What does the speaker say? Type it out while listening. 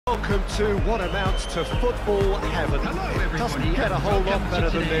Welcome to what amounts to football heaven. It doesn't get a whole lot better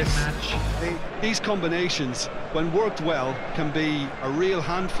than this. These combinations, when worked well, can be a real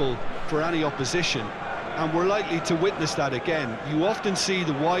handful for any opposition. And we're likely to witness that again. You often see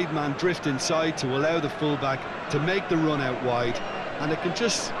the wide man drift inside to allow the fullback to make the run out wide, and it can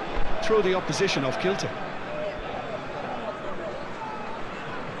just throw the opposition off kilter.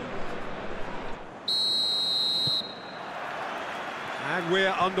 And we're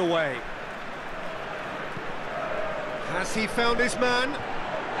underway. Has he found his man?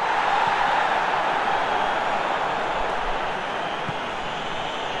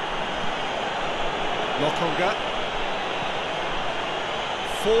 Lokonga.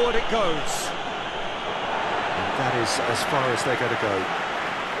 Forward it goes. And that is as far as they're going to go.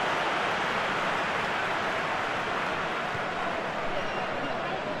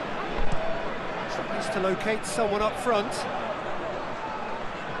 Tries to locate someone up front.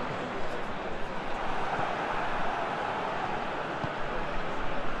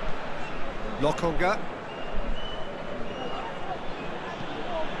 Lokonga.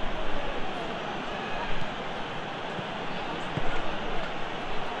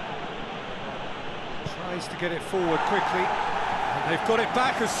 Tries to get it forward quickly. And they've got it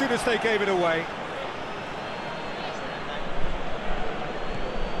back as soon as they gave it away.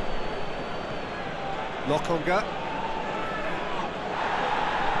 Lokonga.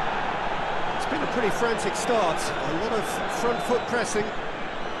 It's been a pretty frantic start. A lot of front foot pressing.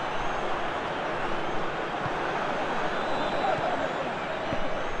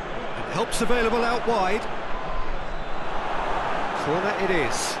 Help's available out wide. Corner it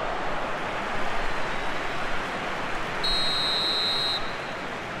is.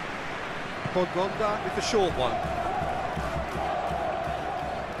 Bongonda with the short one.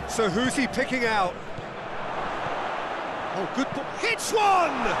 So who's he picking out? Oh, good ball. Hits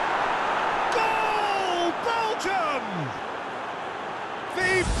one! Goal! Belgium!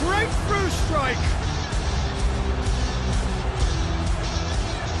 The breakthrough strike!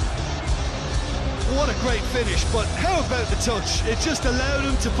 What a great finish, but how about the touch? It just allowed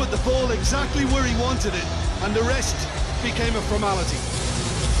him to put the ball exactly where he wanted it, and the rest became a formality.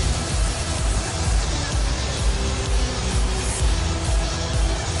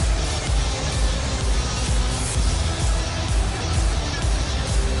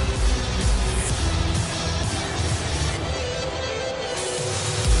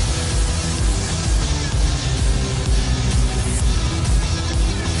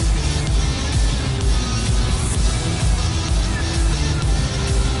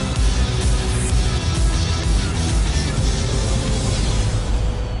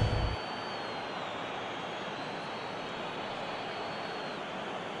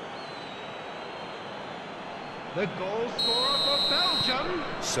 The goal scorer for Belgium.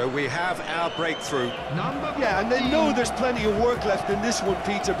 So we have our breakthrough. Yeah, and they know there's plenty of work left in this one,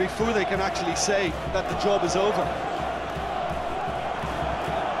 Peter, before they can actually say that the job is over.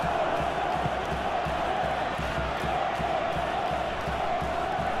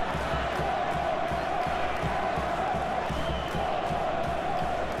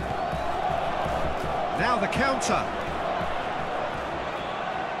 Now the counter.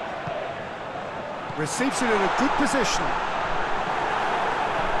 Receives it in a good position.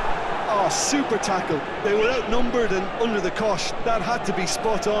 Oh, super tackle. They were outnumbered and under the cosh. That had to be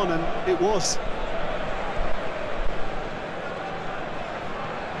spot on, and it was.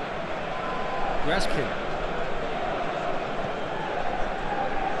 Raskin.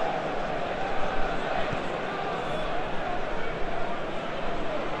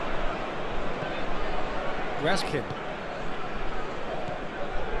 Raskin.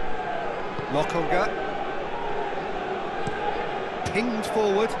 Lokonga. Pinged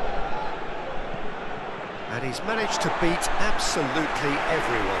forward. And he's managed to beat absolutely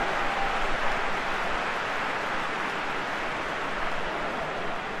everyone.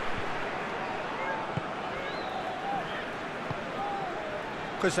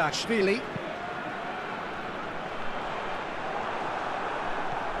 Kozachvili.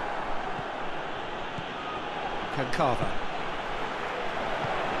 Kankava.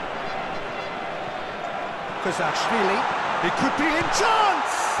 Kozachvili. It could be in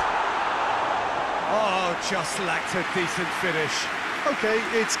chance! Oh, just lacked a decent finish. OK,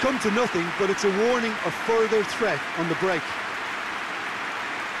 it's come to nothing, but it's a warning of further threat on the break.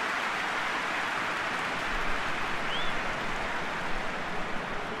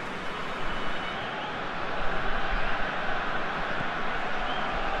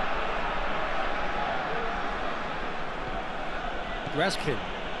 Raskin.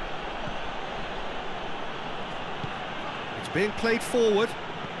 It's being played forward.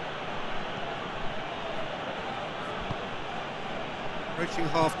 Approaching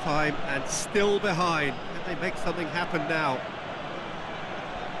half-time and still behind. Can they make something happen now?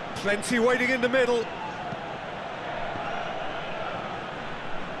 Plenty waiting in the middle.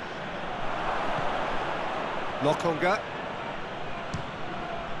 Lokonga.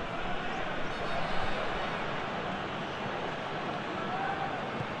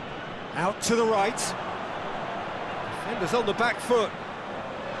 Out to the right. Defenders on the back foot.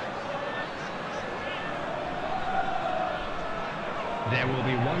 There will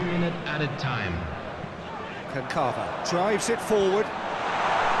be 1 minute added time. Kankava drives it forward.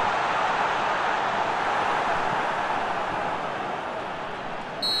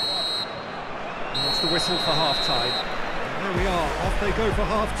 There's the whistle for half-time. And there we are, off they go for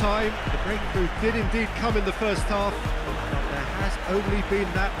half-time. The breakthrough did indeed come in the first half, but there has only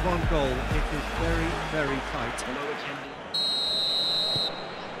been that one goal. It is very, very tight.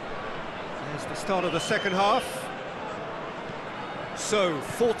 There's the start of the second half. So,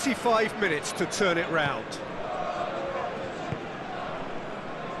 45 minutes to turn it round.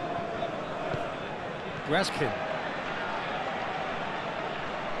 Raskin.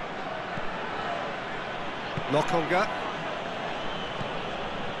 Lokonga.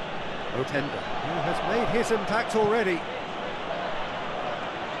 Otenda, who has made his impact already.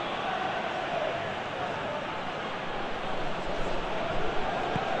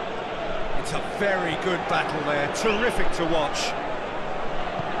 It's a very good battle there, terrific to watch.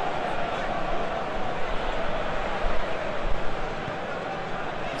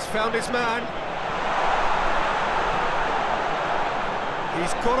 He's found his man.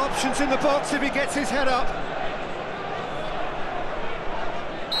 He's got options in the box if he gets his head up.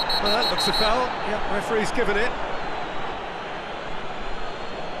 Well, that looks a foul. Yep, referee's given it.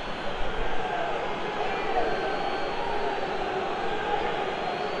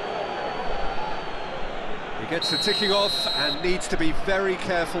 He gets the ticking off and needs to be very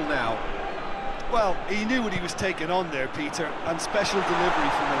careful now. Well, he knew what he was taking on there, Peter, and special delivery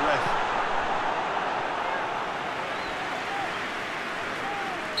from the ref.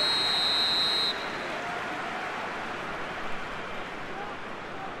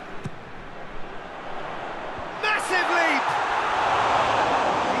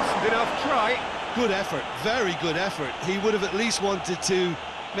 Good effort, very good effort. He would have at least wanted to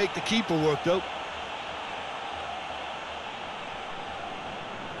make the keeper work, though.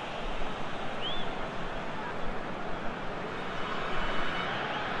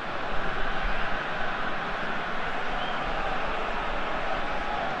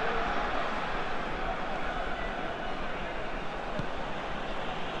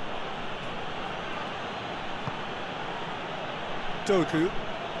 Doku.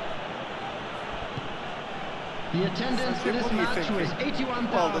 The attendance for this match was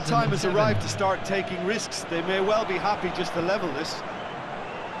 81,000. Well, the time has arrived to start taking risks. They may well be happy just to level this.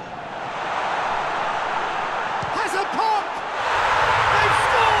 Has a pop! They've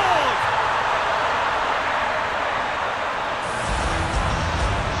scored!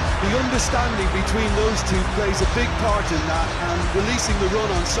 The understanding between those two plays a big part in that, and releasing the run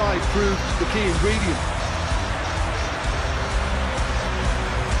on side proved the key ingredient.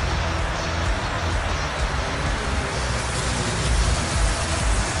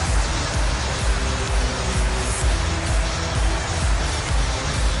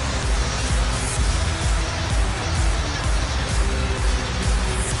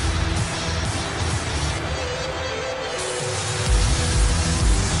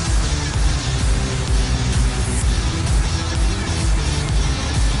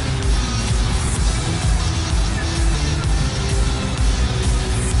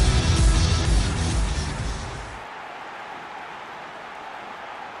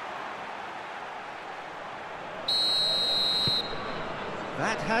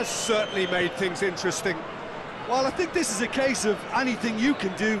 That has certainly made things interesting. Well, I think this is a case of anything you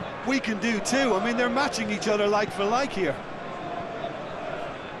can do, we can do too. I mean, they're matching each other like for like here.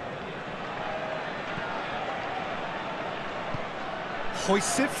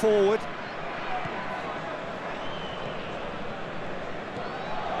 Hoists it forward.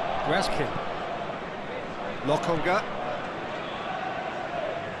 Raskin. Lokonga.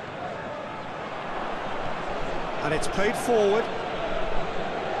 And it's played forward.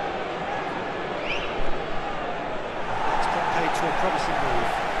 It's got paid to a promising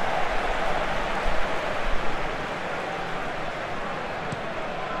move.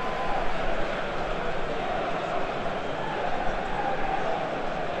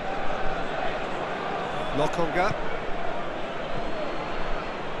 Lokonga.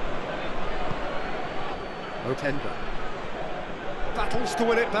 Otenda. Battles to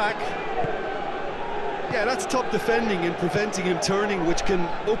win it back. Yeah, that's top defending and preventing him turning, which can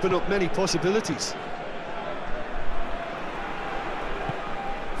open up many possibilities.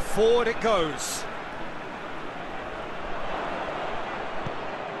 Forward it goes.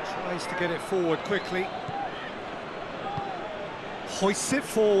 Tries to get it forward quickly. Hoists it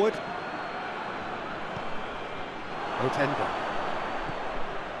forward. Otenda.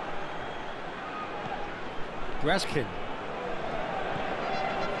 Graskin.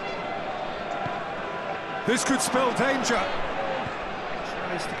 This could spell danger.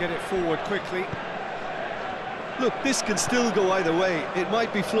 Tries to get it forward quickly. Look, this can still go either way. It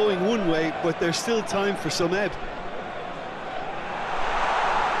might be flowing one way, but there's still time for some ebb.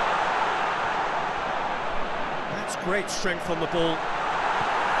 That's great strength on the ball.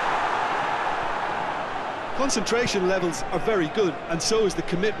 Concentration levels are very good, and so is the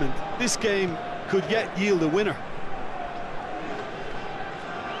commitment. This game could yet yield a winner.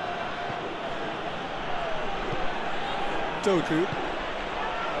 Doku.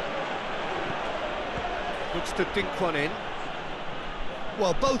 Looks to dink one in.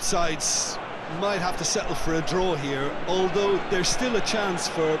 Well, both sides might have to settle for a draw here, although there's still a chance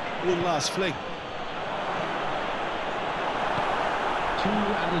for one last fling. 2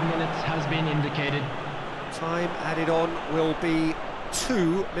 added minutes has been indicated. Time added on will be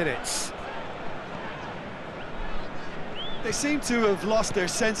 2 minutes. They seem to have lost their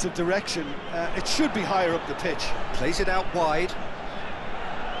sense of direction. It should be higher up the pitch. Plays it out wide.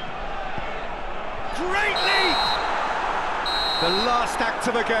 Great leap! The last act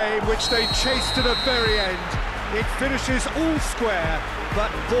of a game, which they chased to the very end. It finishes all square,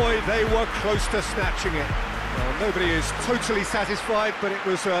 but boy, they were close to snatching it. Well, nobody is totally satisfied, but it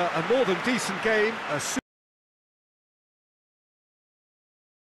was a more than decent game.